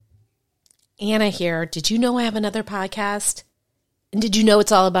Anna here. Did you know I have another podcast? And did you know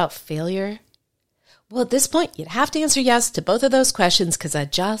it's all about failure? Well, at this point, you'd have to answer yes to both of those questions because I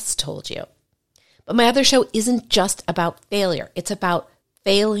just told you. But my other show isn't just about failure. It's about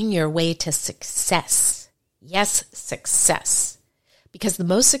failing your way to success. Yes, success. Because the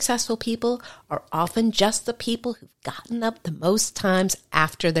most successful people are often just the people who've gotten up the most times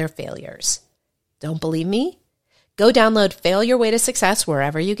after their failures. Don't believe me? Go download Fail Your Way to Success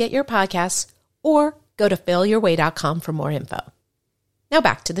wherever you get your podcasts, or go to failyourway.com for more info. Now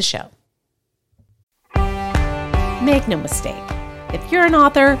back to the show. Make no mistake, if you're an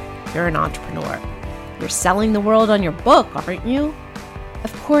author, you're an entrepreneur. You're selling the world on your book, aren't you?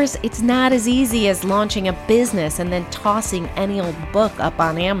 Of course, it's not as easy as launching a business and then tossing any old book up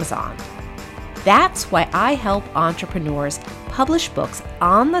on Amazon. That's why I help entrepreneurs publish books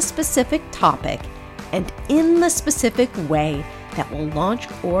on the specific topic and in the specific way that will launch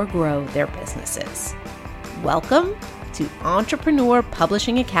or grow their businesses. Welcome to Entrepreneur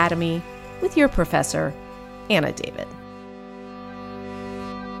Publishing Academy with your professor, Anna David.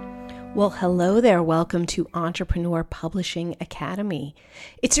 Well, hello there. Welcome to Entrepreneur Publishing Academy.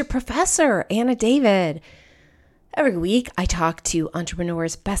 It's your professor, Anna David. Every week, I talk to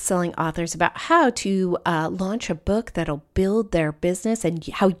entrepreneurs, best-selling authors about how to launch a book that'll build their business and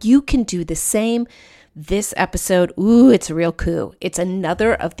how you can do the same. This episode, it's a real coup. It's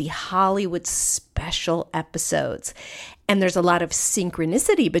another of the Hollywood special episodes. And there's a lot of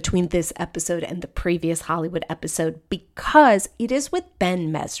synchronicity between this episode and the previous Hollywood episode because it is with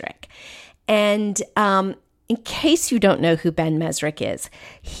Ben Mezrich. And in case you don't know who Ben Mezrich is,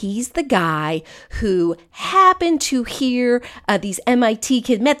 he's the guy who happened to hear these MIT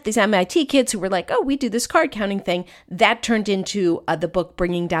kids, met these MIT kids who were like, oh, we do this card counting thing. That turned into the book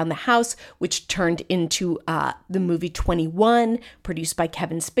Bringing Down the House, which turned into the movie 21, produced by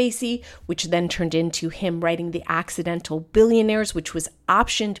Kevin Spacey, which then turned into him writing The Accidental Billionaires, which was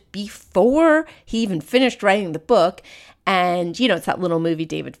optioned before he even finished writing the book. And, it's that little movie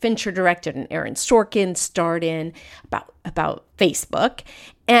David Fincher directed and Aaron Sorkin starred in about Facebook.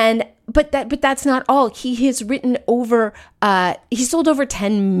 But that's not all. He has written he sold over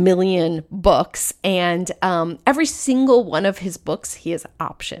 10 million books, and every single one of his books he has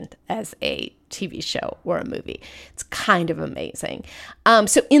optioned as a TV show or a movie. It's kind of amazing.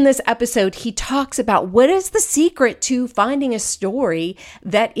 So in this episode, he talks about what is the secret to finding a story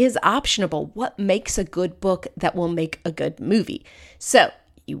that is optionable. What makes a good book that will make a good movie? So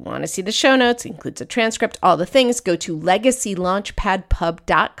you want to see the show notes, includes a transcript, all the things, go to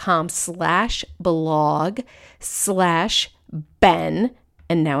legacylaunchpadpub.com/blog/Ben.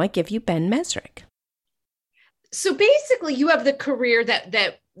 And now I give you Ben Mezrich. So basically you have the career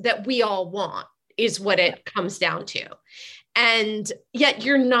that we all want is what it comes down to. And yet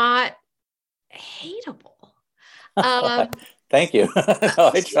you're not hateable. Thank you.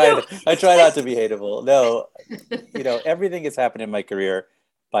 No, I try not to be hateable. No, everything has happened in my career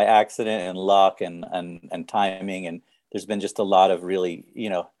by accident and luck and timing. And there's been just a lot of really,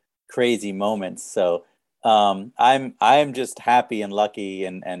 crazy moments. So I'm just happy and lucky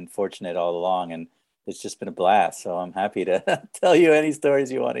and fortunate all along. And it's just been a blast. So I'm happy to tell you any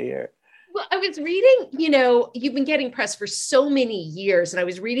stories you want to hear. Well, I was reading, you've been getting press for so many years. And I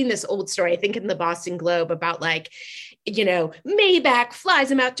was reading this old story, I think in the Boston Globe, about Maybach flies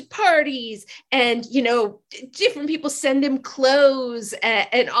him out to parties and, different people send him clothes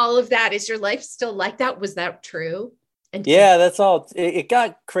and all of that. Is your life still like that? Was that true? And yeah, that's all. It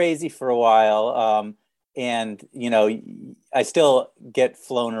got crazy for a while. And, I still get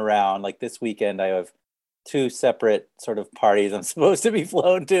flown around. Like this weekend, I have 2 separate sort of parties I'm supposed to be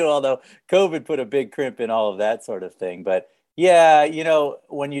flown to, although COVID put a big crimp in all of that sort of thing. But yeah,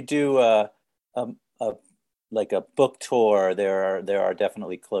 when you do like a book tour, there are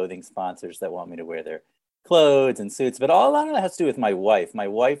definitely clothing sponsors that want me to wear their clothes and suits. But a lot of that has to do with my wife. My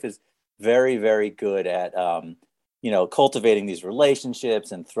wife is very, very good at, cultivating these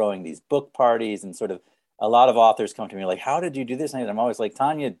relationships and throwing these book parties, and sort of a lot of authors come to me like, how did you do this? And I'm always like,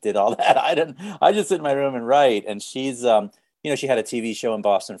 Tanya did all that. I just sit in my room and write. And she's, she had a TV show in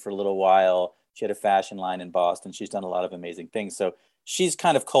Boston for a little while. She had a fashion line in Boston. She's done a lot of amazing things. So she's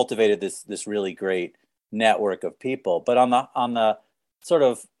kind of cultivated this really great network of people. But on the sort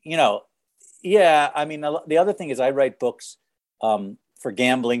of, the other thing is I write books for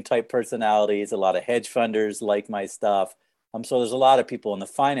gambling type personalities. A lot of hedge funders like my stuff. So there's a lot of people in the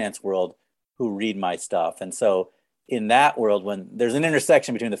finance world who read my stuff. And so in that world, when there's an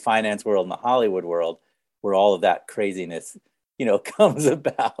intersection between the finance world and the Hollywood world, where all of that craziness, comes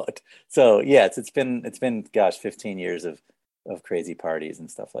about. So yeah, it's been, gosh, 15 years of crazy parties and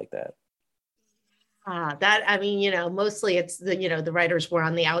stuff like that. That, I mean, mostly it's the writers were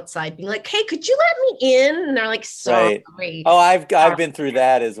on the outside being like, hey, could you let me in? And they're like, sorry. Right. Oh, I've been through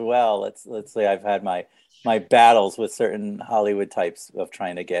that as well. Let's say I've had my battles with certain Hollywood types of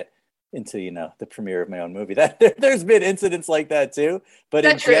trying to get into, the premiere of my own movie. That there's been incidents like that too. But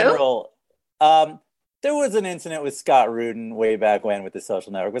in general, there was an incident with Scott Rudin way back when with The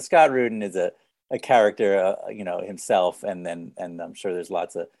Social Network. But Scott Rudin is a character, himself, and I'm sure there's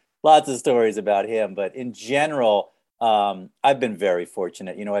lots of stories about him. But in general, I've been very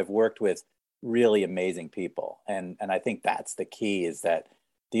fortunate. I've worked with really amazing people, and I think that's the key, is that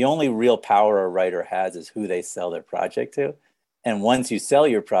the only real power a writer has is who they sell their project to. And once you sell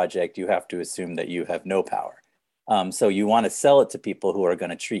your project, you have to assume that you have no power. So you want to sell it to people who are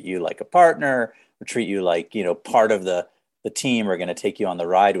going to treat you like a partner, or treat you like, part of the team, are going to take you on the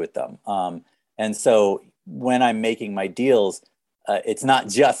ride with them. And so when I'm making my deals, it's not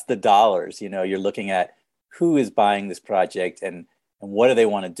just the dollars. You're looking at who is buying this project, and what do they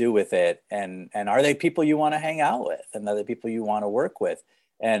want to do with it, and are they people you want to hang out with, and are they people you want to work with.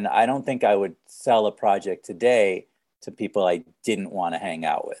 And I don't think I would sell a project today to people I didn't want to hang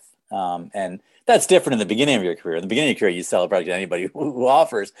out with. And that's different in the beginning of your career. In the beginning of your career, you sell a project to anybody who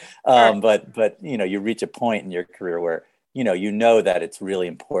offers. But you reach a point in your career where you know that it's really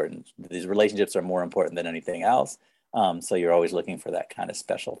important. These relationships are more important than anything else. So you're always looking for that kind of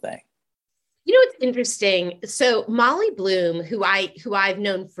special thing. It's interesting. So Molly Bloom, who I've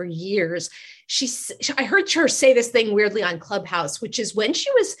known for years, I heard her say this thing weirdly on Clubhouse, which is when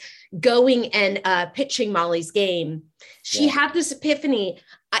she was going and pitching Molly's Game, she had this epiphany.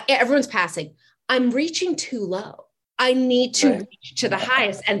 Everyone's passing. I'm reaching too low. I need to reach to the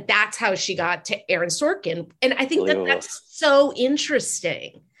highest. And that's how she got to Aaron Sorkin. And I think that's so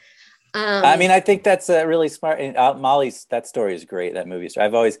interesting. I think that's really smart. And Molly's, that story is great. That movie story.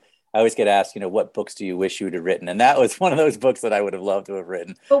 I always get asked, what books do you wish you would have written? And that was one of those books that I would have loved to have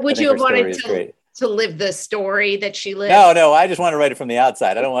written. But would you have wanted to live the story that she lived? No, I just want to write it from the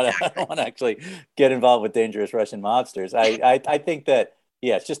outside. I don't want to actually get involved with dangerous Russian mobsters. I think that,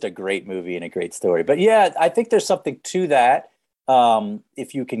 it's just a great movie and a great story. But I think there's something to that.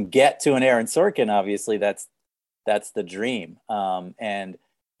 If you can get to an Aaron Sorkin, obviously that's the dream. And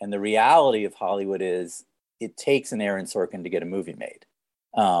the reality of Hollywood is it takes an Aaron Sorkin to get a movie made.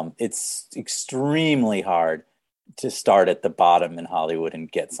 It's extremely hard to start at the bottom in Hollywood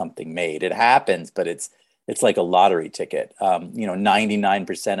and get something made. It happens, but it's like a lottery ticket.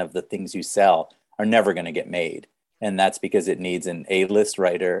 99% of the things you sell are never going to get made. And that's because it needs an A-list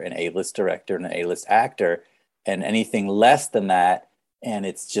writer, an A-list director, and an A-list actor. And anything less than that, and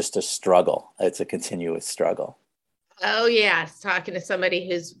it's just a struggle. It's a continuous struggle. Oh yeah, I was talking to somebody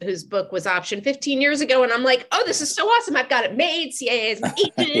whose book was optioned 15 years ago, and I'm like, oh, this is so awesome! I've got it made. CAA is an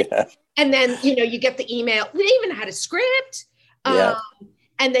agent, and then you get the email. They even had a script,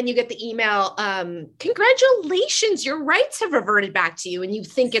 and then you get the email. Congratulations, your rights have reverted back to you, and you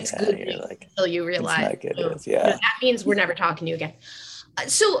think it's good until you realize that means we're never talking to you again.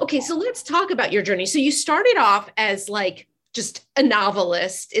 So let's talk about your journey. So you started off as like just a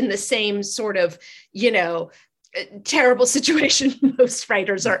novelist in the same sort of terrible situation most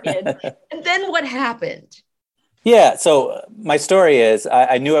writers are in. And then what happened? Yeah. So my story is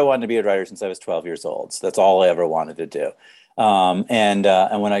I knew I wanted to be a writer since I was 12 years old. So that's all I ever wanted to do. And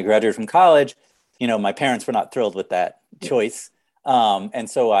when I graduated from college, my parents were not thrilled with that choice. And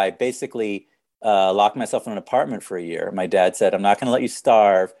so I basically locked myself in an apartment for a year. My dad said, I'm not going to let you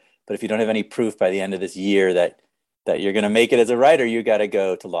starve, but if you don't have any proof by the end of this year that you're going to make it as a writer, you got to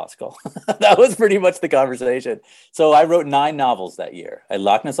go to law school. That was pretty much the conversation. So I wrote 9 novels that year. I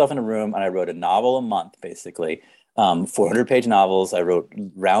locked myself in a room and I wrote a novel a month, basically. 400-page novels. I wrote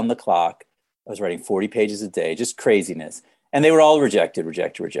round the clock. I was writing 40 pages a day, just craziness. And they were all rejected.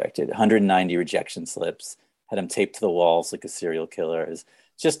 190 rejection slips. Had them taped to the walls like a serial killer. It was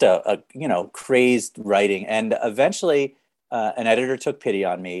just a crazed writing. And eventually an editor took pity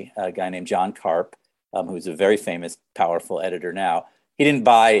on me, a guy named John Karp, who's a very famous, powerful editor now. He didn't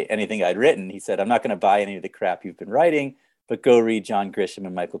buy anything I'd written. He said, I'm not going to buy any of the crap you've been writing, but go read John Grisham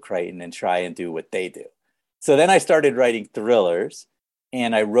and Michael Crichton and try and do what they do. So then I started writing thrillers,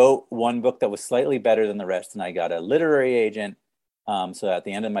 and I wrote one book that was slightly better than the rest, and I got a literary agent. So at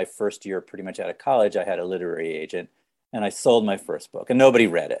the end of my first year, pretty much out of college, I had a literary agent, and I sold my first book, and nobody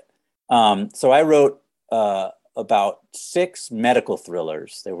read it. So I wrote about 6 medical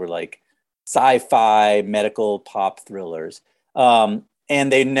thrillers. They were like sci-fi medical pop thrillers. And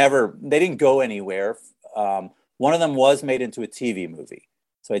they didn't go anywhere. One of them was made into a TV movie.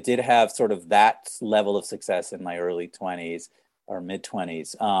 So I did have sort of that level of success in my early 20s or mid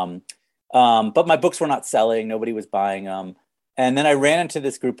 20s. But my books were not selling. Nobody was buying them. And then I ran into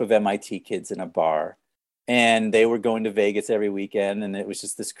this group of MIT kids in a bar, and they were going to Vegas every weekend. And it was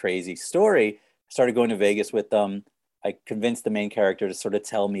just this crazy story. I started going to Vegas with them. I convinced the main character to sort of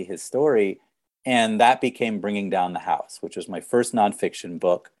tell me his story. And that became Bringing Down the House, which was my first nonfiction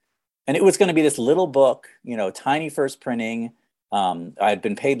book. And it was going to be this little book, you know, tiny first printing. I'd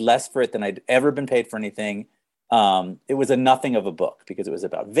been paid less for it than I'd ever been paid for anything. It was a nothing of a book because it was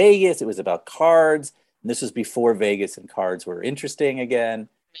about Vegas. It was about cards. And this was before Vegas and cards were interesting again.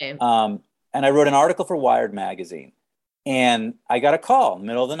 Okay. And I wrote an article for Wired magazine. And I got a call in the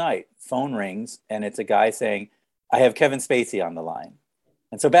middle of the night. Phone rings, and it's a guy saying, I have Kevin Spacey on the line.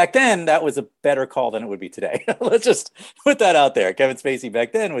 And so back then, that was a better call than it would be today. Let's just put that out there. Kevin Spacey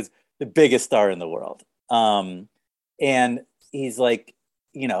back then was the biggest star in the world. And he's like,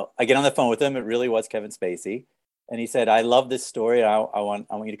 you know, I get on the phone with him. It really was Kevin Spacey. And he said, I love this story. I want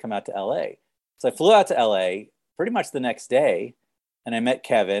you to come out to LA. So I flew out to LA pretty much the next day. And I met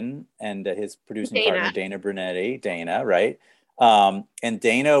Kevin and his producing partner, Dana Brunetti, Dana, right? And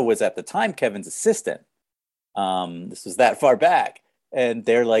Dana was at the time Kevin's assistant. This was that far back. And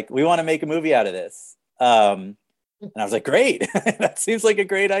they're like, we want to make a movie out of this. And I was like, great. That seems like a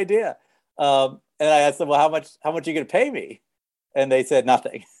great idea. And I asked them, well, how much are you going to pay me? And they said,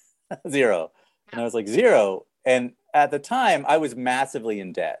 nothing, zero. And I was like, zero. And at the time I was massively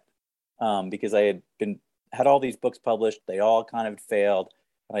in debt because I had all these books published. They all kind of failed.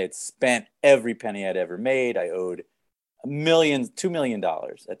 I had spent every penny I'd ever made. I owed $2 million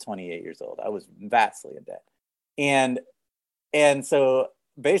at 28 years old. I was vastly in debt. And so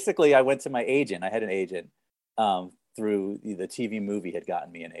basically I went to my agent. I had an agent through the TV movie had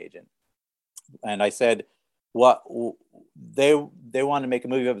gotten me an agent. And I said, what they want to make a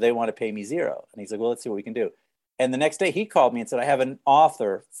movie, but they want to pay me zero. And he's like, well, let's see what we can do. And the next day he called me and said, I have an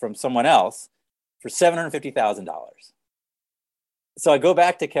offer from someone else for $750,000. So I go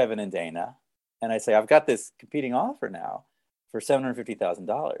back to Kevin and Dana and I say, I've got this competing offer now for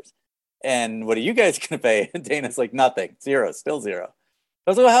 $750,000. And what are you guys going to pay? And Dana's like, nothing, zero, still zero. I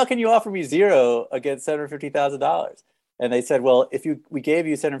was like, well, how can you offer me zero against $750,000? And they said, well, if we gave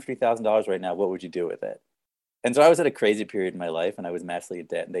you $750,000 right now, what would you do with it? And so I was at a crazy period in my life and I was massively in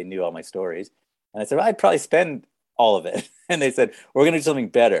debt and they knew all my stories. And I said, well, I'd probably spend all of it. And they said, we're going to do something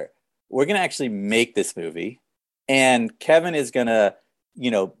better. We're going to actually make this movie. And Kevin is going to, you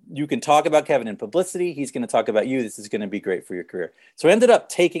know, you can talk about Kevin in publicity. He's going to talk about you. This is going to be great for your career. So I ended up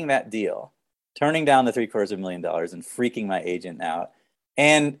taking that deal, turning down the $750,000 and freaking my agent out.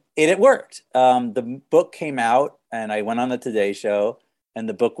 And it worked. The book came out and I went on the Today Show and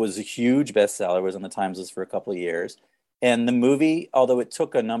the book was a huge bestseller. It was on the Times list for a couple of years. And the movie, although it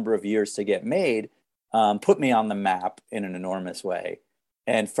took a number of years to get made, put me on the map in an enormous way.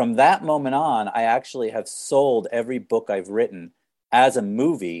 And from that moment on, I actually have sold every book I've written as a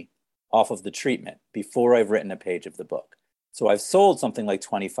movie off of the treatment before I've written a page of the book. So I've sold something like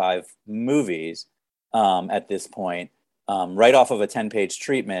 25 movies at this point, right off of a 10-page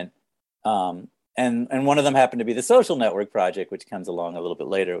treatment. And one of them happened to be the Social Network Project, which comes along a little bit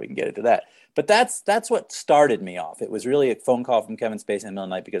later. We can get into that. But that's what started me off. It was really a phone call from Kevin Spacey in the middle of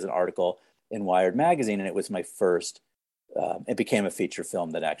the night because of an article in Wired magazine, and it was my first. It became a feature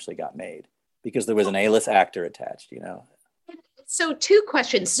film that actually got made because there was an A-list actor attached, you know. So 2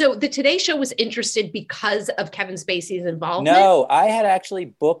 questions. So the Today Show was interested because of Kevin Spacey's involvement? No, I had actually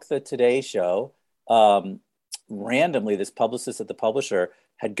booked the Today Show. Randomly, this publicist at the publisher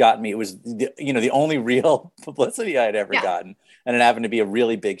had gotten me. It was, the only real publicity I had ever gotten. And it happened to be a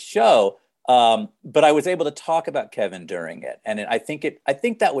really big show. But I was able to talk about Kevin during it. And I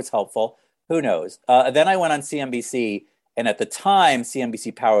think that was helpful. Who knows? Then I went on CNBC. And at the time,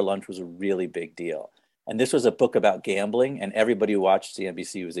 CNBC Power Lunch was a really big deal. And this was a book about gambling, and everybody who watched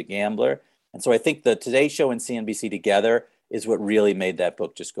CNBC was a gambler. And so I think the Today Show and CNBC together is what really made that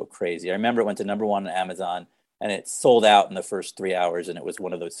book just go crazy. I remember it went to #1 on Amazon, and it sold out in the first 3 hours. And it was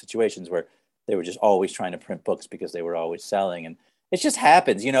one of those situations where they were just always trying to print books because they were always selling. And it just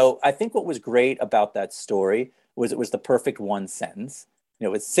happens. I think what was great about that story was it was the perfect one sentence. It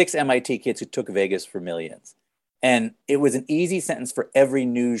was 6 MIT kids who took Vegas for millions. And it was an easy sentence for every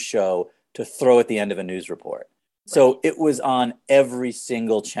news show to throw at the end of a news report. So it was on every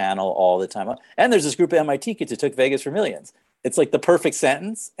single channel all the time. And there's this group of MIT kids who took Vegas for millions. It's like the perfect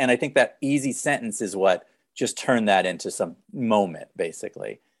sentence. And I think that easy sentence is what just turned that into some moment,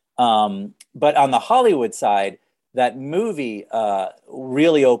 basically. But on the Hollywood side, that movie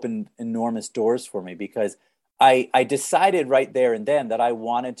really opened enormous doors for me because I decided right there and then that I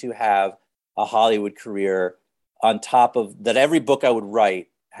wanted to have a Hollywood career on top of that. Every book I would write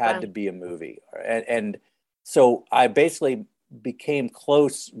had Wow. to be a movie. And so I basically became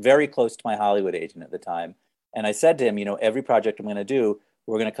close, very close to my Hollywood agent at the time. And I said to him, every project I'm going to do,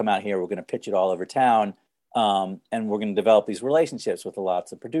 we're going to come out here, we're going to pitch it all over town. And we're going to develop these relationships with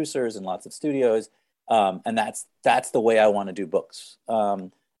lots of producers and lots of studios. And that's the way I want to do books.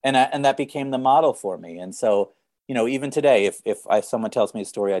 And that became the model for me. And so, even today, if someone tells me a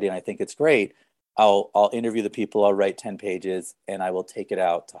story idea and I think it's great, I'll interview the people, I'll write 10 pages, and I will take it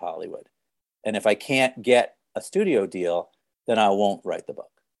out to Hollywood. And if I can't get a studio deal, then I won't write the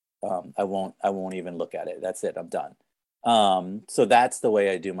book. I won't even look at it. That's it. I'm done. So that's the way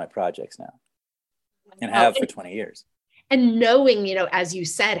I do my projects now, and have for 20 years. And knowing, as you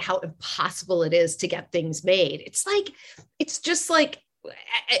said, how impossible it is to get things made. It's just like,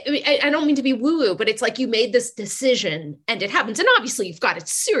 I don't mean to be woo-woo, but it's like you made this decision and it happens. And obviously you've got a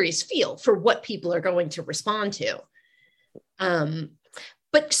serious feel for what people are going to respond to.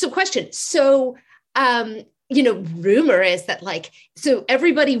 But so question, so, rumor is that so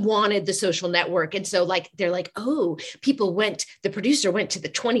everybody wanted The Social Network. And so they're like, oh, the producer went to the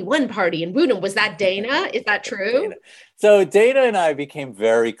 21 party in Woodham. Was that Dana? Is that true? Dana. So Dana and I became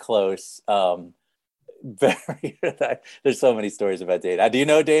very close. There's so many stories about Dana. Do you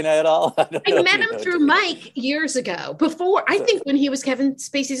know Dana at all? I met him through Dana. Mike years ago, before, I think when he was Kevin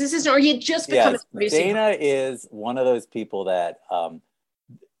Spacey's assistant, or he had just become a producer. Dana is one of those people that,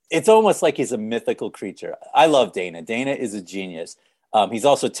 it's almost like he's a mythical creature. I love Dana. Dana is a genius. He's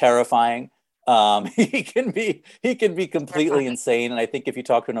also terrifying. He can be completely insane. And I think if you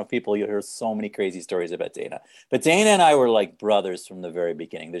talk to enough people, you'll hear so many crazy stories about Dana. But Dana and I were like brothers from the very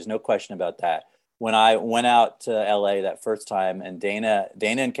beginning. There's no question about that. When I went out to LA that first time, and Dana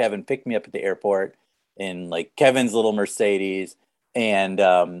and Kevin picked me up at the airport in Kevin's little Mercedes, and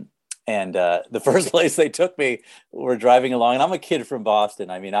the first place they took me, we're driving along, and I'm a kid from Boston.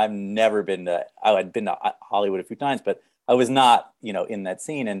 I mean, I had been to Hollywood a few times, but I was not, in that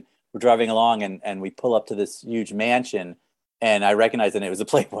scene. And we're driving along, and we pull up to this huge mansion, and I recognized that it was a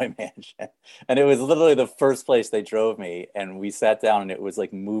Playboy mansion. And it was literally the first place they drove me, and we sat down, and it was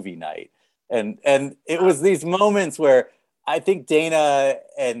like movie night. And it was these moments where I think Dana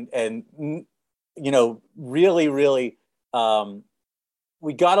and really, really,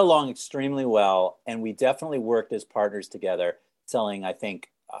 we got along extremely well, and we definitely worked as partners together, selling, I think,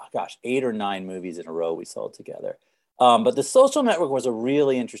 8 or 9 movies in a row we sold together. But The Social Network was a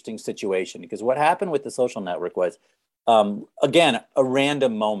really interesting situation, because what happened with The Social Network was, again, a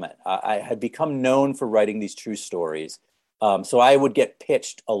random moment. I had become known for writing these true stories. So I would get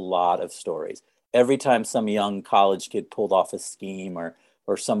pitched a lot of stories. Every time some young college kid pulled off a scheme or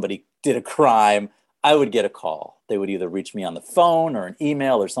somebody did a crime, I would get a call. They would either reach me on the phone or an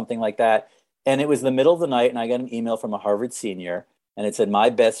email or something like that. And it was the middle of the night, and I got an email from a Harvard senior, and it said,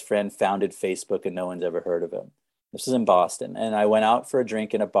 my best friend founded Facebook and no one's ever heard of him. This is in Boston. And I went out for a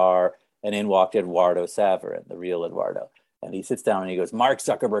drink in a bar, and in walked Eduardo Saverin, the real Eduardo. And he sits down and he goes, Mark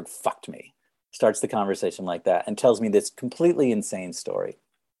Zuckerberg fucked me. Starts the conversation like that and tells me this completely insane story.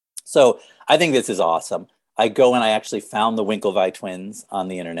 So I think this is awesome. I go and I actually found the Winklevi twins on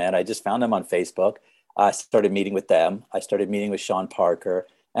the internet. I just found them on Facebook. I started meeting with them. I started meeting with Sean Parker.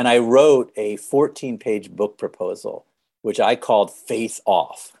 And I wrote a 14-page book proposal, which I called Face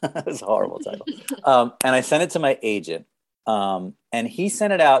Off. It was a horrible title. And I sent it to my agent. And he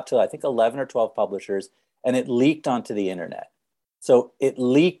sent it out to, I think, 11 or 12 publishers. And it leaked onto the internet. So it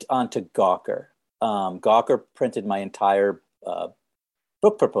leaked onto Gawker. Gawker printed my entire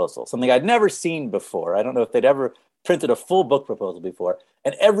book proposal, something I'd never seen before. I don't know if they'd ever printed a full book proposal before.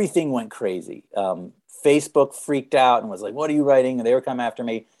 And everything went crazy. Facebook freaked out and was like, what are you writing? And they were coming after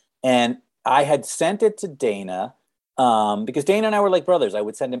me. And I had sent it to Dana because Dana and I were like brothers. I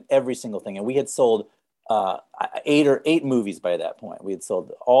would send him every single thing. And we had sold 8 movies by that point. We had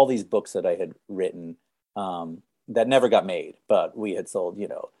sold all these books that I had written that never got made, but we had sold,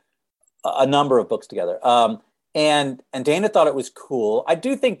 a number of books together. And Dana thought it was cool. I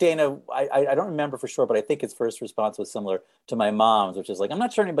do think Dana, I don't remember for sure, but I think his first response was similar to my mom's, which is like, I'm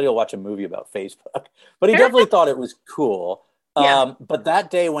not sure anybody will watch a movie about Facebook, but he definitely thought it was cool. Yeah. But that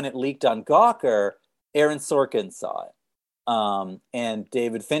day when it leaked on Gawker, Aaron Sorkin saw it, and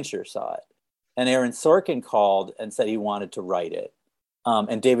David Fincher saw it. And Aaron Sorkin called and said he wanted to write it.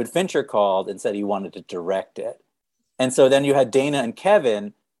 And David Fincher called and said he wanted to direct it. And so then you had Dana and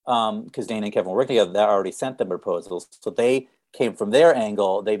Kevin, because Dana and Kevin were working together, that already sent them proposals. So they came from their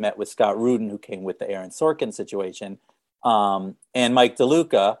angle. They met with Scott Rudin, who came with the Aaron Sorkin situation, and Mike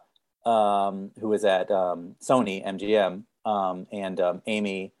DeLuca, who was at Sony, MGM, and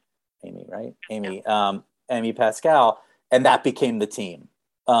Amy Pascal. And that became the team.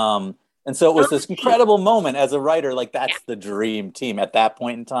 And so it was this incredible moment as a writer, like that's the dream team at that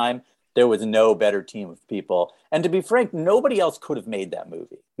point in time. There was no better team of people. And to be frank, nobody else could have made that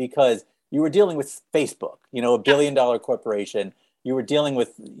movie because you were dealing with Facebook, you know, $1 billion corporation. You were dealing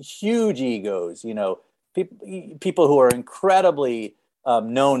with huge egos, you know, people who are incredibly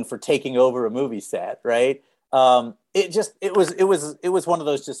known for taking over a movie set, right? It was one of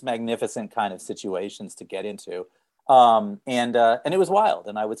those just magnificent kind of situations to get into. And it was wild,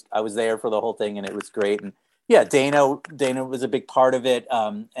 and I was there for the whole thing, and it was great. And yeah, Dana was a big part of it.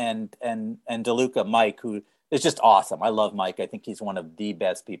 And DeLuca, Mike, who is just awesome. I love Mike. I think he's one of the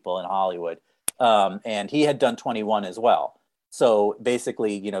best people in Hollywood. And he had done 21 as well. So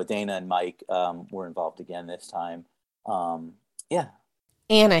basically, you know, Dana and Mike were involved again this time. Yeah.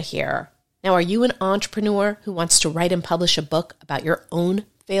 Anna here. Now, are you an entrepreneur who wants to write and publish a book about your own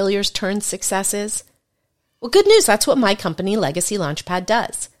failures turned successes? Well, good news. That's what my company, Legacy Launchpad,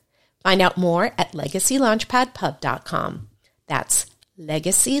 does. Find out more at legacylaunchpadpub.com. That's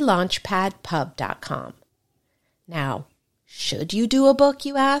legacylaunchpadpub.com. Now, should you do a book,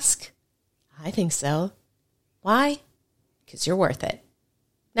 you ask? I think so. Why? Because you're worth it.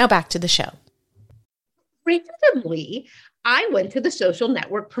 Now back to the show. Randomly, I went to the Social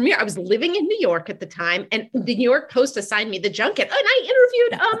Network premiere. I was living in New York at the time, and the New York Post assigned me the junket, and I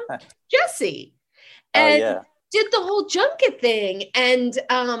interviewed Jesse. And did the whole junket thing. And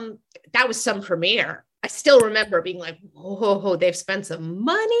that was some premiere. I still remember being like, whoa, they've spent some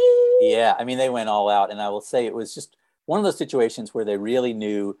money. Yeah, I mean, they went all out. And I will say it was just one of those situations where they really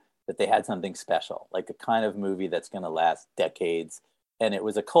knew that they had something special, like a kind of movie that's going to last decades. And it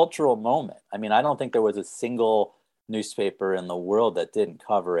was a cultural moment. I mean, I don't think there was a single newspaper in the world that didn't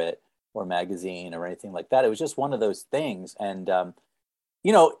cover it, or magazine or anything like that. It was just one of those things. And,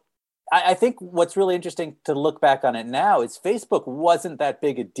 you know, I think what's really interesting to look back on it now is Facebook wasn't that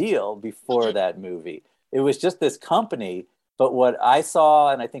big a deal before that movie. It was just this company. But what I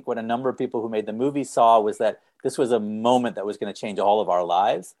saw, and I think what a number of people who made the movie saw, was that this was a moment that was going to change all of our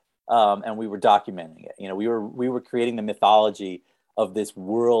lives. And we were documenting it. You know, we were creating the mythology of this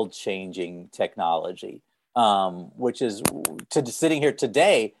world-changing technology, which is sitting here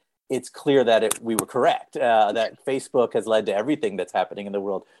today. It's clear that we were correct, that Facebook has led to everything that's happening in the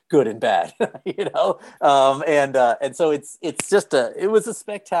world, good and bad, you know? And so it was a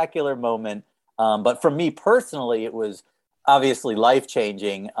spectacular moment. But for me personally, it was obviously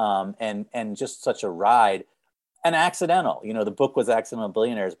life-changing, and just such a ride, and accidental. You know, the book was Accidental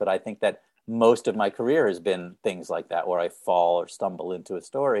Billionaires, but I think that most of my career has been things like that, where I fall or stumble into a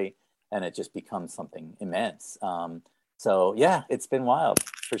story and it just becomes something immense. So yeah, it's been wild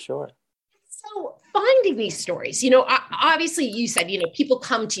for sure. So finding these stories, you know, obviously you said, you know, people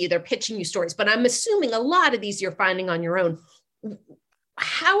come to you, they're pitching you stories, but I'm assuming a lot of these you're finding on your own.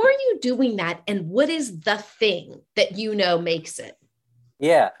 How are you doing that? And what is the thing that, you know, makes it?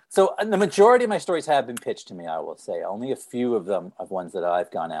 Yeah. So the majority of my stories have been pitched to me, I will say. Only a few of them are ones that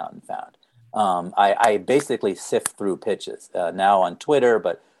I've gone out and found. I basically sift through pitches now on Twitter,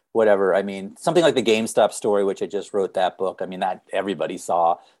 but whatever. I mean, something like the GameStop story, which I just wrote that book. I mean, that everybody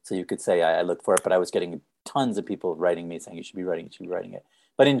saw. So you could say I looked for it, but I was getting tons of people writing me saying, you should be writing it.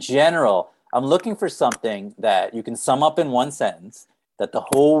 But in general, I'm looking for something that you can sum up in one sentence that the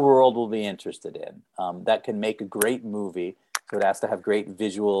whole world will be interested in, that can make a great movie. So it has to have great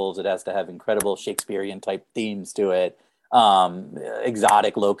visuals. It has to have incredible Shakespearean type themes to it,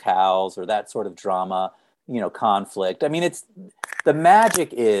 exotic locales or that sort of drama, you know, conflict. I mean, the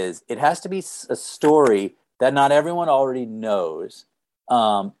magic is it has to be a story that not everyone already knows,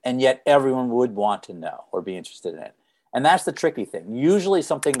 and yet everyone would want to know or be interested in it. And that's the tricky thing. Usually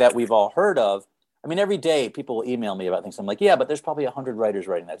something that we've all heard of. I mean, every day people will email me about things. I'm like, yeah, but there's probably 100 writers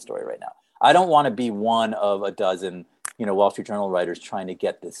writing that story right now. I don't want to be one of a dozen, you know, Wall Street Journal writers trying to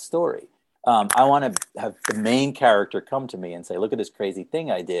get this story. I want to have the main character come to me and say, look at this crazy thing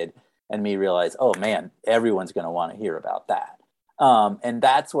I did. And me realize, oh man, everyone's going to want to hear about that. And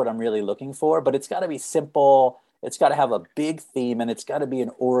that's what I'm really looking for. But it's got to be simple. It's got to have a big theme, and it's got to be an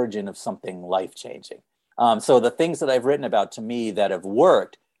origin of something life-changing. So the things that I've written about, to me, that have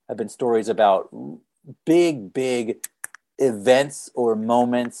worked have been stories about big events or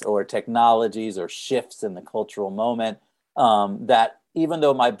moments or technologies or shifts in the cultural moment, that even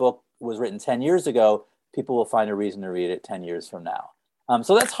though my book was written 10 years ago, people will find a reason to read it 10 years from now.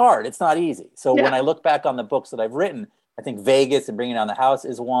 So that's hard. It's not easy. So when I look back on the books that I've written, I think Vegas and Bringing Down the House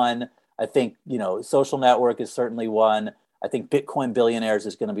is one. I think, you know, Social Network is certainly one. I think Bitcoin Billionaires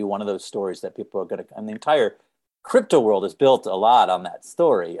is going to be one of those stories that people are going to, and the entire crypto world is built a lot on that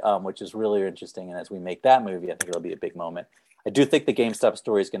story, which is really interesting. And as we make that movie, I think it'll be a big moment. I do think the GameStop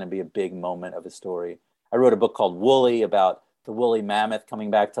story is going to be a big moment of a story. I wrote a book called Wooly about the woolly mammoth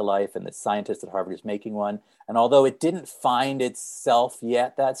coming back to life, and the scientist at Harvard is making one. And although it didn't find itself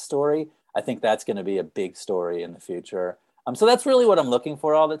yet, that story, I think that's going to be a big story in the future. So that's really what I'm looking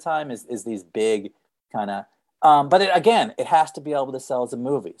for all the time is these big kind of, but again, it has to be able to sell as a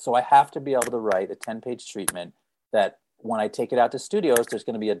movie. So I have to be able to write a 10-page treatment that when I take it out to studios, there's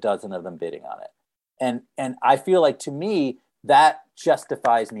going to be a dozen of them bidding on it. And I feel like, to me, that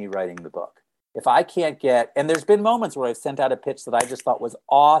justifies me writing the book. If I can't get, and there's been moments where I've sent out a pitch that I just thought was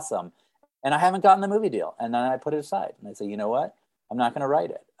awesome, and I haven't gotten the movie deal. And then I put it aside and I say, you know what? I'm not going to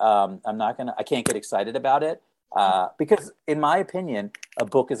write it. I can't get excited about it because in my opinion, a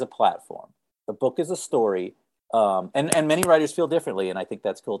book is a platform. A book is a story. And many writers feel differently. And I think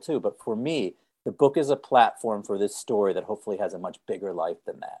that's cool too. But for me, the book is a platform for this story that hopefully has a much bigger life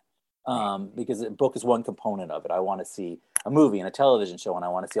than that. Because a book is one component of it. I want to see a movie and a television show, and I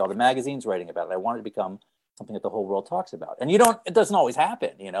want to see all the magazines writing about it. I want it to become something that the whole world talks about. And it doesn't always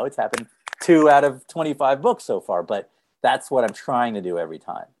happen. It's happened 2 out of 25 books so far, but that's what I'm trying to do every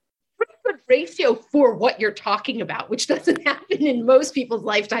time. Pretty good ratio for what you're talking about, which doesn't happen in most people's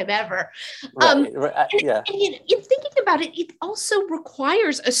lifetime ever. Yeah. And in thinking about it, it also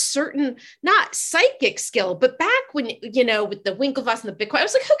requires a certain, not psychic skill, but back when, with the Winklevoss and the Bitcoin, I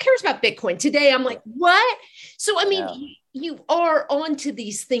was like, who cares about Bitcoin? Today, I'm like, what? So, I mean, you are onto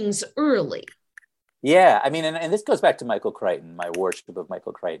these things early. Yeah, I mean, and this goes back to Michael Crichton, my worship of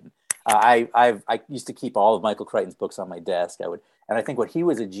Michael Crichton. I used to keep all of Michael Crichton's books on my desk. And I think what he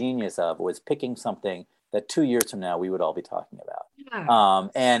was a genius of was picking something that 2 years from now we would all be talking about.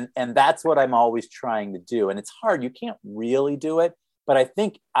 Yeah. And that's what I'm always trying to do. And it's hard; you can't really do it. But I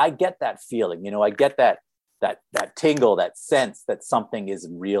think I get that feeling. I get that tingle, that sense that something is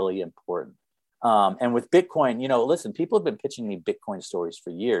really important. And with Bitcoin, listen, people have been pitching me Bitcoin stories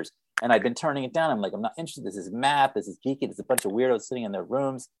for years, and I've been turning it down. I'm like, I'm not interested. This is math. This is geeky. There's a bunch of weirdos sitting in their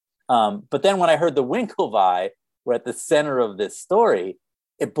rooms. But then when I heard the Winklevi were at the center of this story,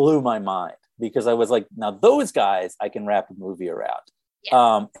 it blew my mind because I was like, now those guys I can wrap a movie around.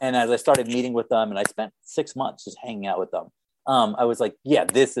 Yeah. And as I started meeting with them, and I spent 6 months just hanging out with them, I was like, yeah,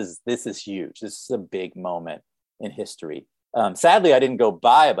 this is huge. This is a big moment in history. Sadly, I didn't go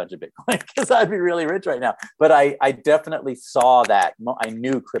buy a bunch of Bitcoin because I'd be really rich right now. But I definitely saw that. I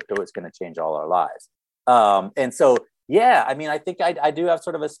knew crypto was going to change all our lives. And so, yeah, I mean, I think I do have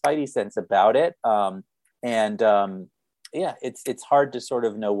sort of a spidey sense about it. Yeah, it's hard to sort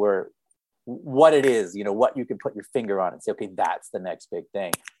of know what it is, what you can put your finger on and say, okay, that's the next big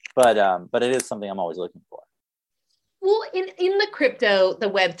thing. But it is something I'm always looking for. Well, in the crypto, the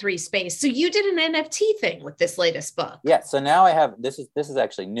Web3 space, so you did an NFT thing with this latest book. Yeah. So now I have, this is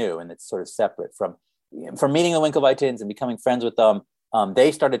actually new, and it's sort of separate from meeting the Winklevitans and becoming friends with them.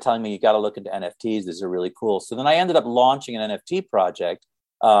 They started telling me, you got to look into NFTs. These are really cool. So then I ended up launching an NFT project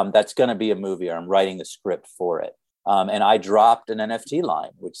that's going to be a movie, or I'm writing the script for it. And I dropped an NFT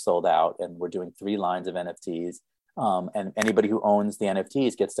line, which sold out, and we're doing 3 lines of NFTs. And anybody who owns the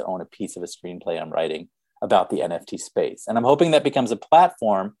NFTs gets to own a piece of a screenplay I'm writing about the NFT space. And I'm hoping that becomes a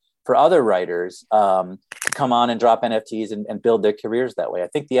platform for other writers to come on and drop NFTs and build their careers that way. I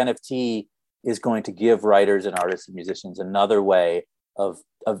think the NFT is going to give writers and artists and musicians another way of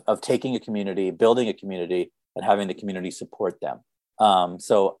taking a community, building a community, and having the community support them.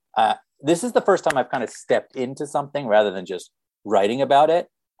 So this is the first time I've kind of stepped into something rather than just writing about it.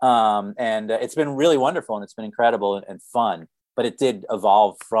 And it's been really wonderful, and it's been incredible and fun, but it did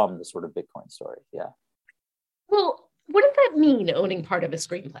evolve from the sort of Bitcoin story. Yeah. Well, what does that mean, owning part of a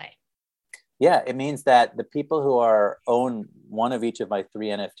screenplay? Yeah, it means that the people who own one of each of my 3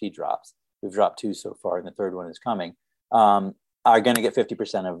 NFT drops, we've dropped 2 so far, and the 3rd one is coming, are going to get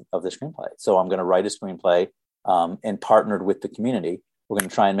 50% of the screenplay. So I'm going to write a screenplay and partnered with the community. We're going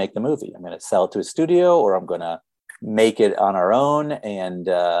to try and make the movie. I'm going to sell it to a studio, or I'm going to make it on our own. And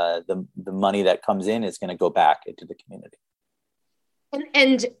the money that comes in is going to go back into the community.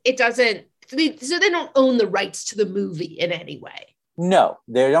 And it doesn't, so they don't own the rights to the movie in any way. No,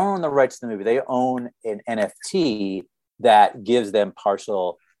 they don't own the rights to the movie. They own an NFT that gives them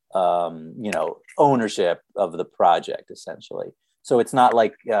partial, ownership of the project, essentially. So it's not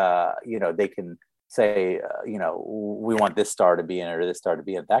like, they can say, we want this star to be in it or this star to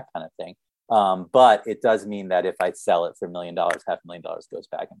be in it, that kind of thing. But it does mean that if I sell it for $1 million, $500,000 goes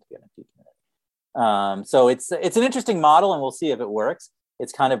back into the NFT community. So it's an interesting model, and we'll see if it works.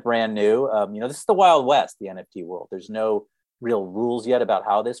 It's kind of brand new. This is the Wild West, the NFT world. There's no real rules yet about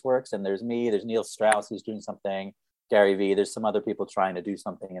how this works. And there's me, there's Neil Strauss who's doing something, Gary Vee, there's some other people trying to do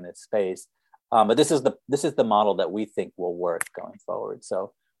something in this space. But this is the model that we think will work going forward.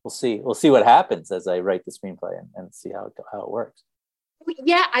 So we'll see what happens as I write the screenplay and see how it works.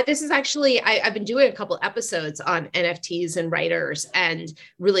 Yeah, this is actually, I've been doing a couple episodes on NFTs and writers and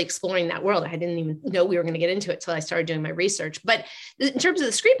really exploring that world. I didn't even know we were going to get into it till I started doing my research. But in terms of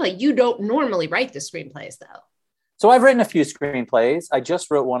the screenplay, you don't normally write the screenplays though. So I've written a few screenplays. I just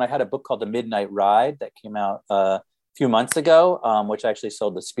wrote one. I had a book called The Midnight Ride that came out a few months ago, which actually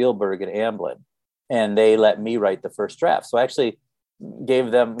sold to Spielberg and Amblin. And they let me write the first draft. So I actually gave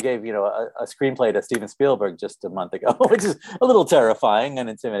a screenplay to Steven Spielberg just a month ago, which is a little terrifying and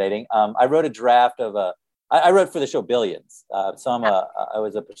intimidating. I wrote a draft of I wrote for the show Billions. I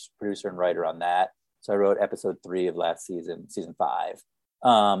was a producer and writer on that. So I wrote episode 3 of last season 5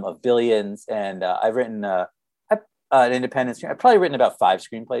 of Billions. And I've written an independent screen. I've probably written about 5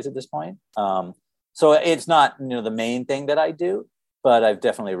 screenplays at this point. So it's not, the main thing that I do, but I've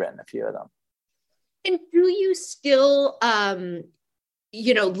definitely written a few of them. And do you still,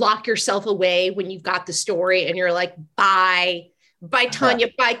 lock yourself away when you've got the story and you're like, bye Tanya,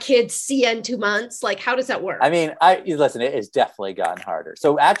 bye kids, see you in 2 months? Like, how does that work? I mean, listen, it has definitely gotten harder.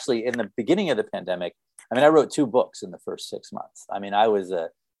 So actually in the beginning of the pandemic, I wrote 2 books in the first 6 months. I was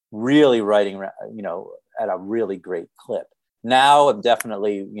really writing, at a really great clip. Now I'm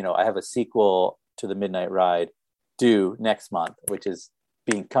definitely, I have a sequel to The Midnight Ride due next month, which is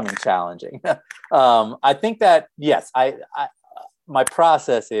becoming challenging. I think that, yes, my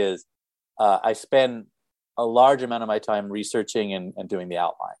process is I spend a large amount of my time researching and doing the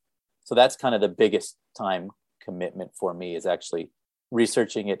outline. So that's kind of the biggest time commitment for me, is actually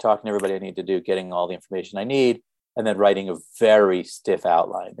researching it, talking to everybody I need to do, getting all the information I need, and then writing a very stiff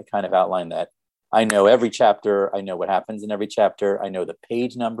outline, the kind of outline that I know every chapter, I know what happens in every chapter, I know the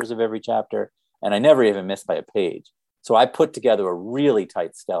page numbers of every chapter, and I never even miss by a page. So I put together a really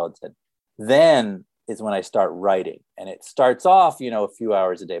tight skeleton. Then is when I start writing, and it starts off, a few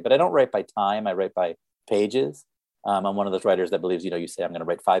hours a day, but I don't write by time. I write by pages. I'm one of those writers that believes, you say, I'm going to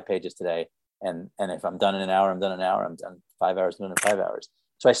write 5 pages today. And if I'm done in an hour, I'm done in an hour. I'm done 5 hours, I'm done in 5 hours.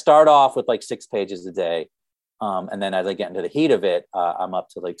 So I start off with like 6 pages a day. And then as I get into the heat of it, I'm up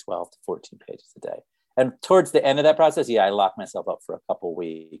to like 12 to 14 pages a day. And towards the end of that process, I lock myself up for a couple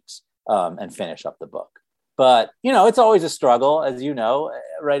weeks and finish up the book. But, it's always a struggle, as you know.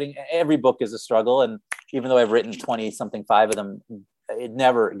 Writing every book is a struggle. And even though I've written 20-something, 5 of them, it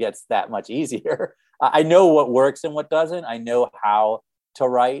never gets that much easier. I know what works and what doesn't. I know how to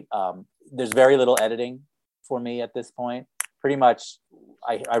write. There's very little editing for me at this point. Pretty much,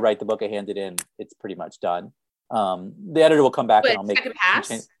 I write the book, I hand it in, it's pretty much done. The editor will come back and I'll make second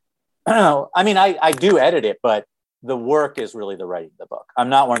pass. I do edit it, but the work is really the writing the book. I'm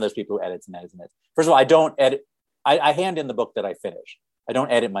not one of those people who edits and edits and edits. First of all, I don't edit. I hand in the book that I finish. I don't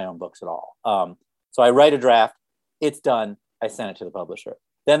edit my own books at all. So I write a draft, it's done, I send it to the publisher.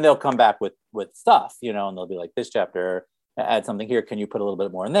 Then they'll come back with stuff, and they'll be like, this chapter, add something here. Can you put a little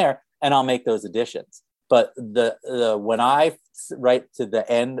bit more in there? And I'll make those additions. But when I write to the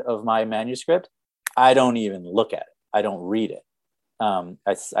end of my manuscript, I don't even look at it. I don't read it.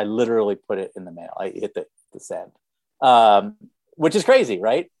 I literally put it in the mail. I hit the send, which is crazy,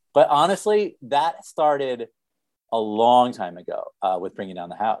 right? But honestly, that started a long time ago with Bringing Down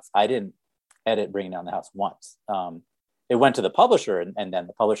the House. I didn't edit Bringing Down the House once. It went to the publisher, and then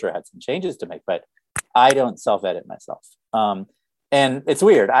the publisher had some changes to make, but I don't self-edit myself. And it's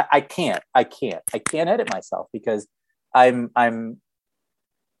weird. I can't edit myself because I'm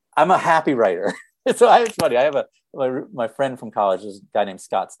a happy writer. So it's funny. I have my friend from college is a guy named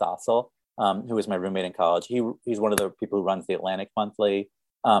Scott Stossel, who was my roommate in college. He's one of the people who runs the Atlantic Monthly.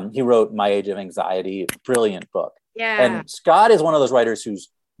 He wrote My Age of Anxiety, brilliant book. Yeah. And Scott is one of those writers who's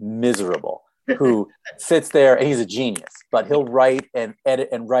miserable, who sits there, and he's a genius, but he'll write and edit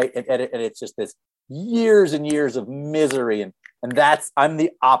and write and edit. And it's just this years and years of misery. And I'm the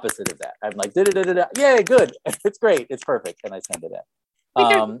opposite of that. I'm like, yay, good. It's great. It's perfect. And I send it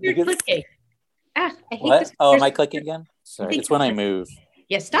in. You're clicking. I hate what? this. Oh, am I clicking again? Sorry, it's when I move.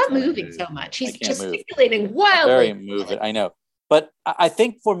 Yeah, stop moving so much. He's gesticulating wildly. Very moving. I know. But I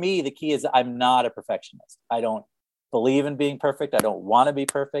think for me, the key is I'm not a perfectionist. I don't believe in being perfect. I don't want to be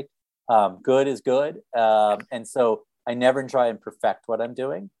perfect. Good is good. And so I never try and perfect what I'm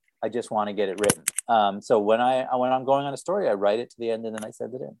doing. I just want to get it written. So when I'm going on a story, I write it to the end and then I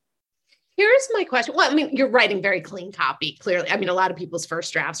send it in. Here's my question. Well, you're writing very clean copy, clearly. A lot of people's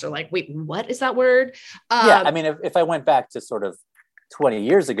first drafts are like, wait, what is that word? Yeah, if I went back to sort of 20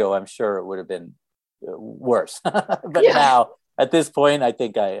 years ago, I'm sure it would have been worse. But now, at this point, I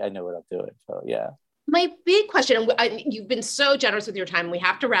think I know what I'm doing. So, yeah. My big question, and you've been so generous with your time, we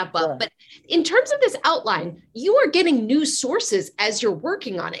have to wrap up, Sure. but in terms of this outline, you are getting new sources as you're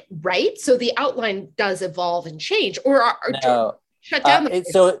working on it, right? So the outline does evolve and change, or No. shut down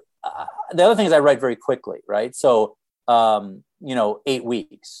the. The other thing is I write very quickly, right? So, 8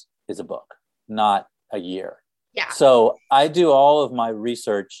 weeks is a book, not a year. Yeah. So I do all of my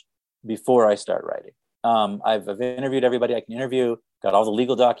research before I start writing. I've interviewed everybody I can interview, got all the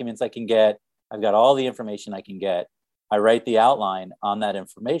legal documents I can get. I've got all the information I can get. I write the outline on that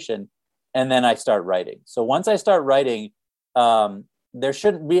information, and then I start writing. So once I start writing, there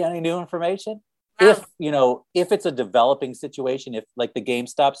shouldn't be any new information. Wow. If it's a developing situation, if like the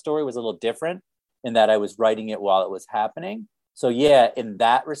GameStop story was a little different in that I was writing it while it was happening. So yeah, in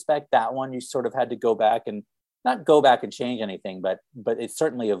that respect, that one you sort of had to go back and not go back and change anything, but it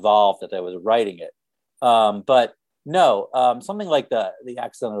certainly evolved as I was writing it. But no, something like the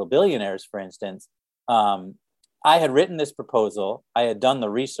Accidental Billionaires, for instance, I had written this proposal, I had done the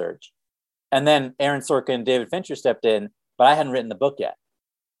research, and then Aaron Sorkin and David Fincher stepped in, but I hadn't written the book yet.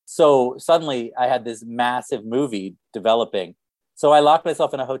 So suddenly I had this massive movie developing. So I locked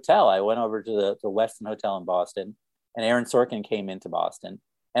myself in a hotel. I went over to the Westin Hotel in Boston, and Aaron Sorkin came into Boston.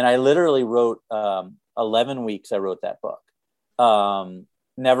 And I literally wrote 11 weeks. I wrote that book.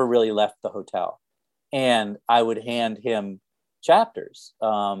 Never really left the hotel. And I would hand him chapters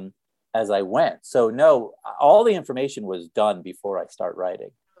as I went. So no, all the information was done before I start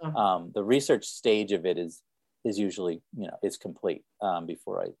writing. The research stage of it is usually, is complete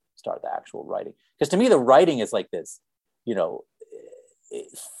before I start the actual writing. Because to me, the writing is like this,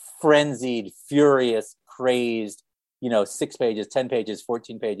 frenzied, furious, crazed, 6 pages, 10 pages,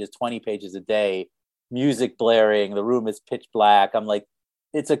 14 pages, 20 pages a day, music blaring, the room is pitch black. I'm like,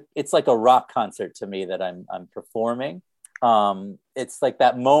 it's like a rock concert to me that I'm performing. It's like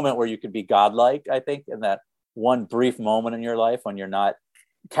that moment where you could be godlike, I think, in that one brief moment in your life when you're not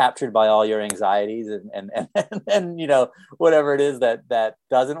captured by all your anxieties and whatever it is that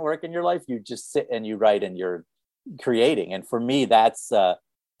doesn't work in your life. You just sit and you write and you're creating. And for me, that's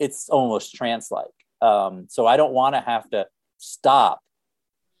it's almost trance-like. So I don't want to have to stop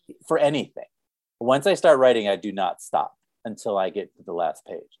for anything. Once I start writing, I do not stop until I get to the last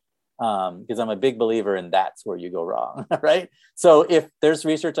page. Because I'm a big believer in that's where you go wrong, right? So if there's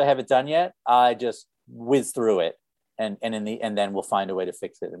research I haven't done yet, I just whiz through it and then we'll find a way to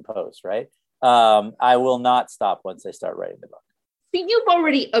fix it in post, right? I will not stop once I start writing the book. So you've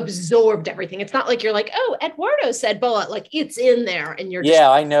already absorbed everything. It's not like you're like, oh, Eduardo said Boa, like it's in there and you're Yeah,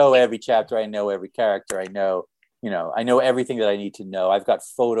 I know every chapter, I know every character, I know everything that I need to know. I've got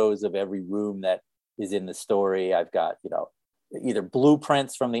photos of every room that is in the story. I've got, either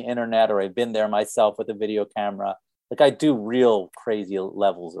blueprints from the internet or I've been there myself with a video camera. Like I do real crazy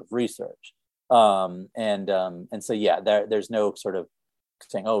levels of research. And so, yeah, there's no sort of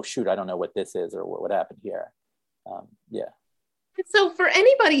saying, oh, shoot, I don't know what this is or what happened here. Yeah. So for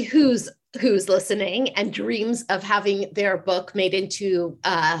anybody who's listening and dreams of having their book made into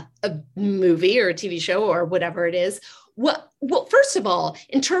a movie or a TV show or whatever it is, well, first of all,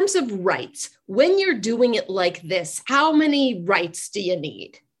 in terms of rights, when you're doing it like this, how many rights do you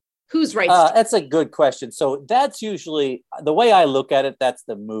need? Whose rights? That's a good question. So that's usually the way I look at it. That's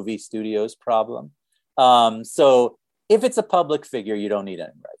the movie studio's problem. So if it's a public figure, you don't need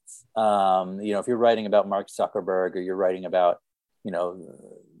any rights. If you're writing about Mark Zuckerberg or you're writing about,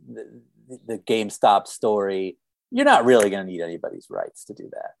 the GameStop story, you're not really going to need anybody's rights to do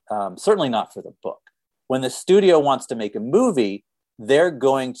that. Certainly not for the book. When the studio wants to make a movie, they're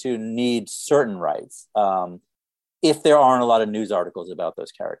going to need certain rights if there aren't a lot of news articles about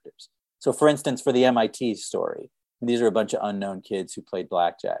those characters. So for instance, for the MIT story, these are a bunch of unknown kids who played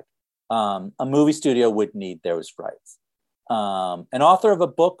blackjack. A movie studio would need those rights. An author of a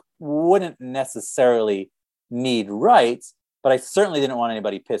book wouldn't necessarily need rights, but I certainly didn't want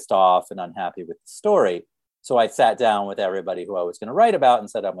anybody pissed off and unhappy with the story. So I sat down with everybody who I was going to write about and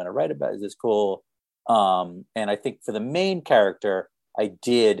said, I'm going to write about, is this cool? And I think for the main character, I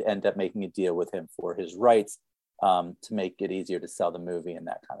did end up making a deal with him for his rights to make it easier to sell the movie and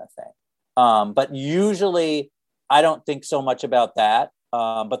that kind of thing. But usually I don't think so much about that.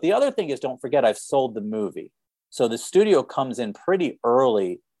 But the other thing is, don't forget, I've sold the movie. So the studio comes in pretty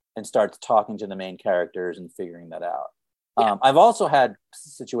early and starts talking to the main characters and figuring that out. Yeah. I've also had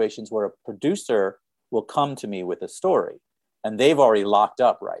situations where a producer will come to me with a story and they've already locked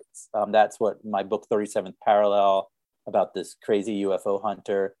up rights. That's what my book 37th Parallel, about this crazy UFO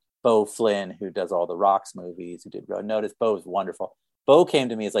hunter, Beau Flynn, who does all the Rocks movies, who did Road Notice. Beau is wonderful. Beau came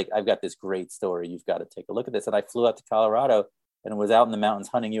to me, it's like, I've got this great story. You've got to take a look at this. And I flew out to Colorado and was out in the mountains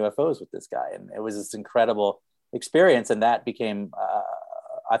hunting UFOs with this guy. And it was this incredible experience. And that became,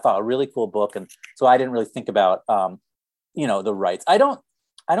 I thought, a really cool book. And so I didn't really think about, the rights. I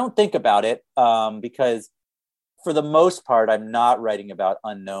don't think about it because for the most part, I'm not writing about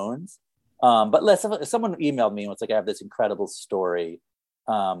unknowns. But if someone emailed me and was like, I have this incredible story.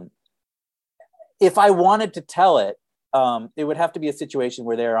 If I wanted to tell it, it would have to be a situation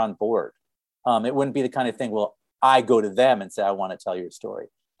where they're on board. It wouldn't be the kind of thing, well, I go to them and say, I want to tell your story.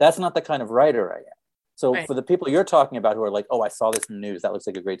 That's not the kind of writer I am. So right. For the people you're talking about who are like, oh, I saw this in the news, that looks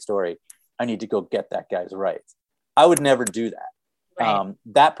like a great story, I need to go get that guy's rights. I would never do that. Right.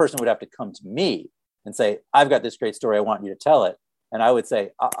 That person would have to come to me and say, I've got this great story, I want you to tell it. And I would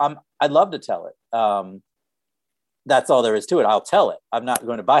say, I'd love to tell it. That's all there is to it. I'll tell it. I'm not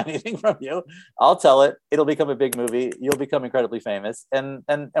going to buy anything from you. I'll tell it. It'll become a big movie. You'll become incredibly famous, and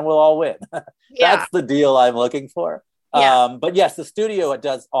we'll all win. Yeah. That's the deal I'm looking for. Yeah. But yes, the studio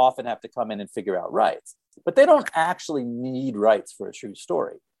does often have to come in and figure out rights, but they don't actually need rights for a true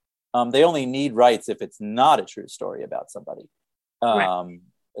story. They only need rights if it's not a true story about somebody. Right.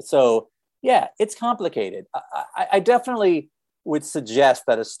 So yeah, it's complicated. I definitely would suggest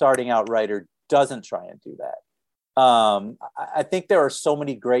that a starting out writer doesn't try and do that. I think there are so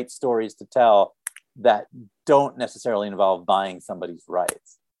many great stories to tell that don't necessarily involve buying somebody's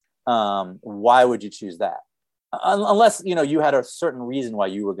rights. Why would you choose that? Unless, you had a certain reason why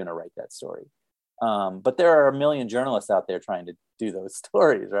you were going to write that story. But there are a million journalists out there trying to do those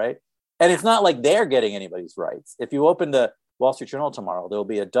stories, right? And it's not like they're getting anybody's rights. If you open the Wall Street Journal tomorrow, there'll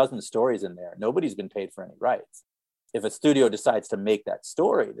be a dozen stories in there. Nobody's been paid for any rights. If a studio decides to make that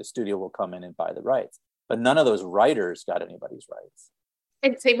story, the studio will come in and buy the rights. But none of those writers got anybody's rights.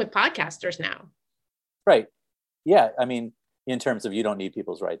 And same with podcasters now. Right. Yeah. I mean, in terms of you don't need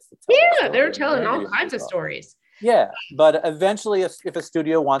people's rights to tell. Yeah, they're telling all kinds of stories. Yeah. But eventually, if a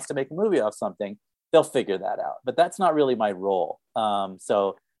studio wants to make a movie off something, they'll figure that out. But that's not really my role.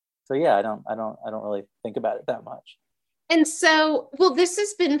 So yeah, I don't really think about it that much. And so, well, this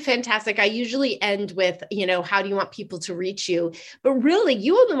has been fantastic. I usually end with, how do you want people to reach you? But really,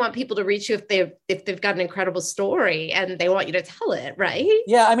 you only want people to reach you if they've got an incredible story and they want you to tell it, right?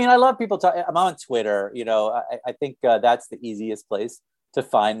 Yeah, I mean, I love people. I'm on Twitter. I think that's the easiest place to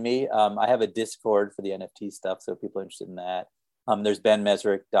find me. I have a Discord for the NFT stuff, so if people are interested in that. There's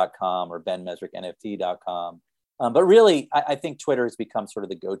benmezrich.com or benmezrichnft.com. But really, I think Twitter has become sort of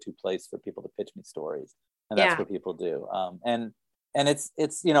the go-to place for people to pitch me stories. And that's what people do. And it's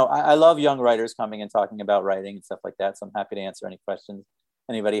I love young writers coming and talking about writing and stuff like that. So I'm happy to answer any questions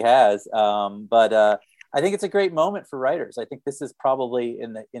anybody has. But I think it's a great moment for writers. I think this is probably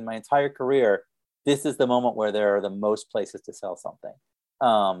in my entire career, this is the moment where there are the most places to sell something.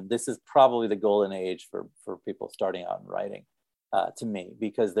 This is probably the golden age for people starting out in writing, to me,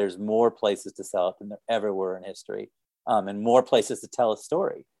 because there's more places to sell it than there ever were in history, and more places to tell a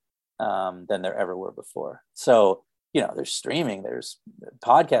story than there ever were before. So, there's streaming, there's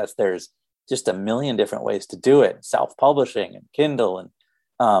podcasts, there's just a million different ways to do it. Self-publishing and Kindle and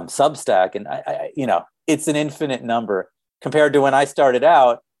Substack. And I it's an infinite number compared to when I started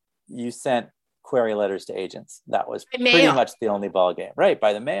out. You sent query letters to agents. That was pretty much the only ball game, right?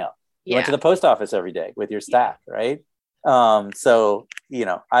 By the mail. You went to the post office every day with your staff, right? So,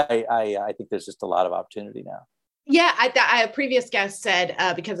 I think there's just a lot of opportunity now. Yeah, a previous guest said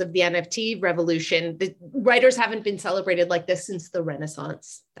because of the NFT revolution, the writers haven't been celebrated like this since the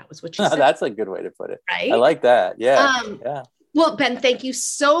Renaissance. That was what you said. That's a good way to put it. Right? I like that. Yeah. Yeah. Well, Ben, thank you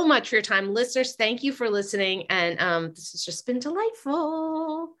so much for your time. Listeners, thank you for listening. And this has just been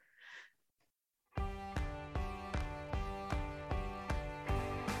delightful.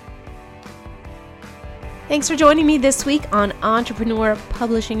 Thanks for joining me this week on Entrepreneur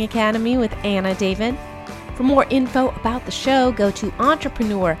Publishing Academy with Anna David. For more info about the show, go to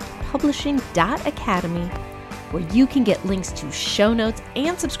entrepreneurpublishing.academy, where you can get links to show notes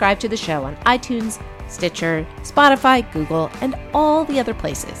and subscribe to the show on iTunes, Stitcher, Spotify, Google, and all the other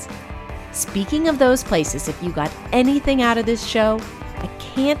places. Speaking of those places, if you got anything out of this show, I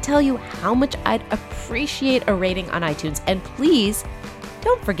can't tell you how much I'd appreciate a rating on iTunes. And please,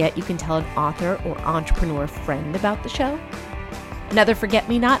 don't forget you can tell an author or entrepreneur friend about the show. Another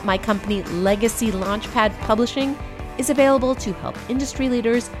forget-me-not, my company Legacy Launchpad Publishing is available to help industry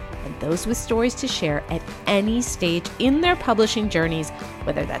leaders and those with stories to share at any stage in their publishing journeys,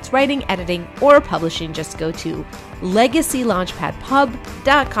 whether that's writing, editing, or publishing. Just go to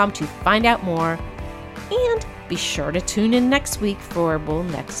legacylaunchpadpub.com to find out more. And be sure to tune in next week for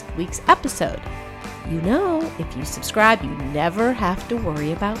next week's episode. If you subscribe, you never have to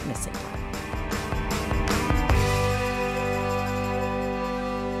worry about missing it.